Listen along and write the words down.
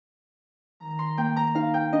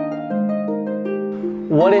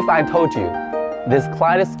What if I told you this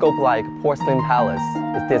kaleidoscope-like porcelain palace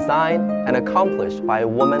is designed and accomplished by a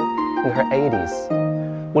woman in her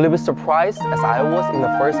 80s? Will you be surprised as I was in the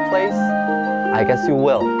first place? I guess you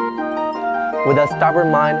will. With a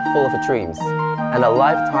stubborn mind full of dreams and a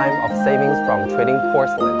lifetime of savings from trading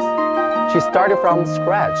porcelains, she started from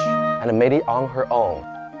scratch and made it on her own.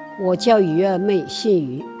 我叫于二妹，姓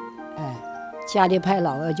于，家里派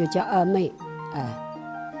老二就叫二妹，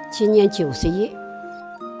今年91。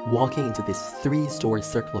Walking into this three-story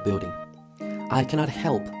circular building, I cannot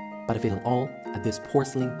help but feel awe at this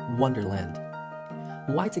porcelain wonderland.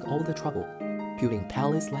 Why take all the trouble building a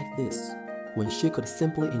palace like this when she could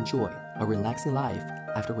simply enjoy a relaxing life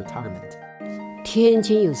after retirement? 天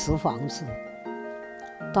津有石房子，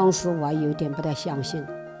当时我还有点不太相信，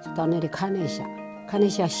到那里看了一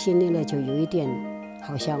下，心里呢就有一点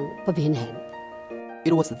好像不平衡。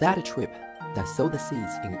It was that trip that sowed the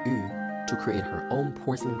seeds in Yu to create her own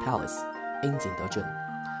porcelain palace in Jingdezhen,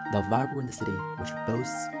 the vibrant city which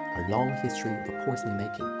boasts a long history of porcelain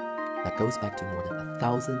making that goes back to more than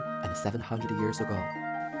 1,700 years ago.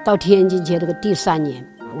 到天津去这个第3年，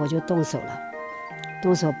我就动手了。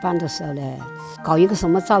动手办的时候呢，搞一个什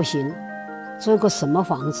么造型，做个什么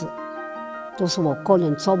房子，都是我个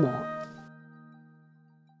人琢磨。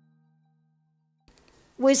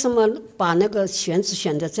为什么把那个选址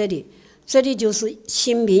选在这里？这里就是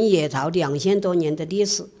新平野陶2000多年的历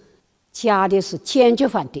史，家里是坚决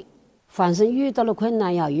反对，凡是遇到了困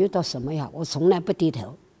难呀，遇到什么呀，我从来不低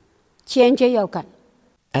头，坚决要干。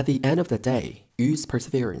At the end of the day, Yu's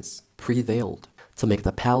perseverance prevailed. To make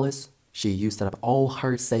the palace, she used up all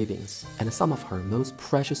her savings and some of her most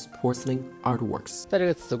precious porcelain artworks. 在这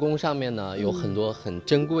个瓷宫上面呢，有很多很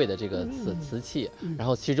珍贵的这个瓷器，然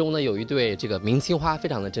后其中呢有一对这个明青花非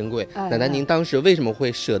常的珍贵。奶奶，您当时为什么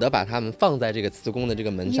会舍得把它们放在这个瓷宫的这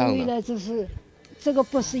个门上呢？因为呢，就是这个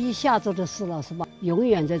不是一下子的事了，是吧？永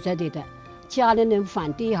远在这里的，家里人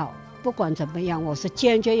反对好，不管怎么样，我是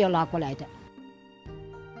坚决要拿过来的。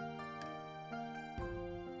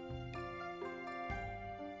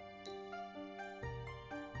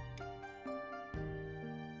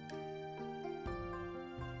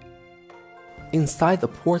Inside the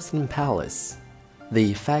porcelain palace, the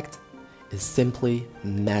effect is simply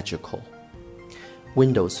magical.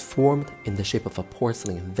 Windows formed in the shape of a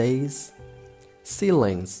porcelain vase,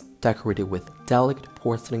 ceilings decorated with delicate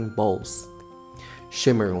porcelain bowls,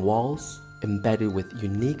 shimmering walls embedded with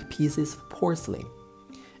unique pieces of porcelain,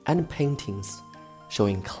 and paintings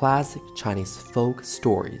showing classic Chinese folk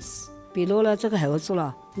stories. 比如了这个猴子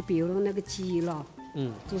了，比如那个鸡了，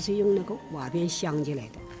都是用那个瓦片镶起来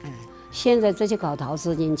的，现在这些搞陶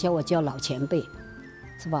瓷，你叫我叫老前辈，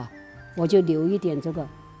是吧？我就留一点这个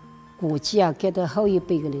古迹啊，给到后一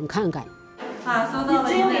辈的人看看。收到了，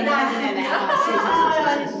真伟大，奶奶啊！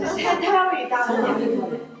谢谢，太伟大了！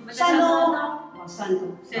山东，山东，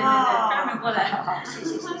对，专门过来，好，谢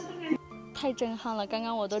谢。太震撼了！刚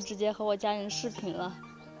刚我都直接和我家人视频了，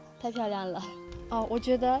太漂亮了。我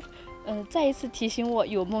觉得，再一次提醒我，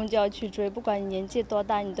有梦就要去追，不管你年纪多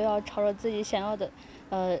大，你都要朝着自己想要的。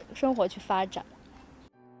生活去发展。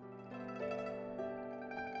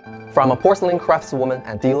From a porcelain craftswoman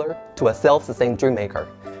and dealer to a self-sustained dream maker,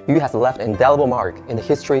 Yu has left an indelible mark in the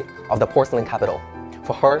history of the porcelain capital.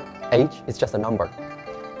 For her, age is just a number.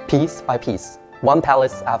 Piece by piece, one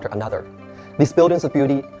palace after another, these buildings of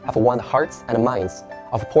beauty have won the hearts and minds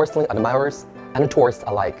of porcelain admirers and tourists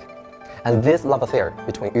alike. And this love affair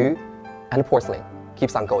between Yu and porcelain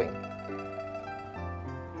keeps on going.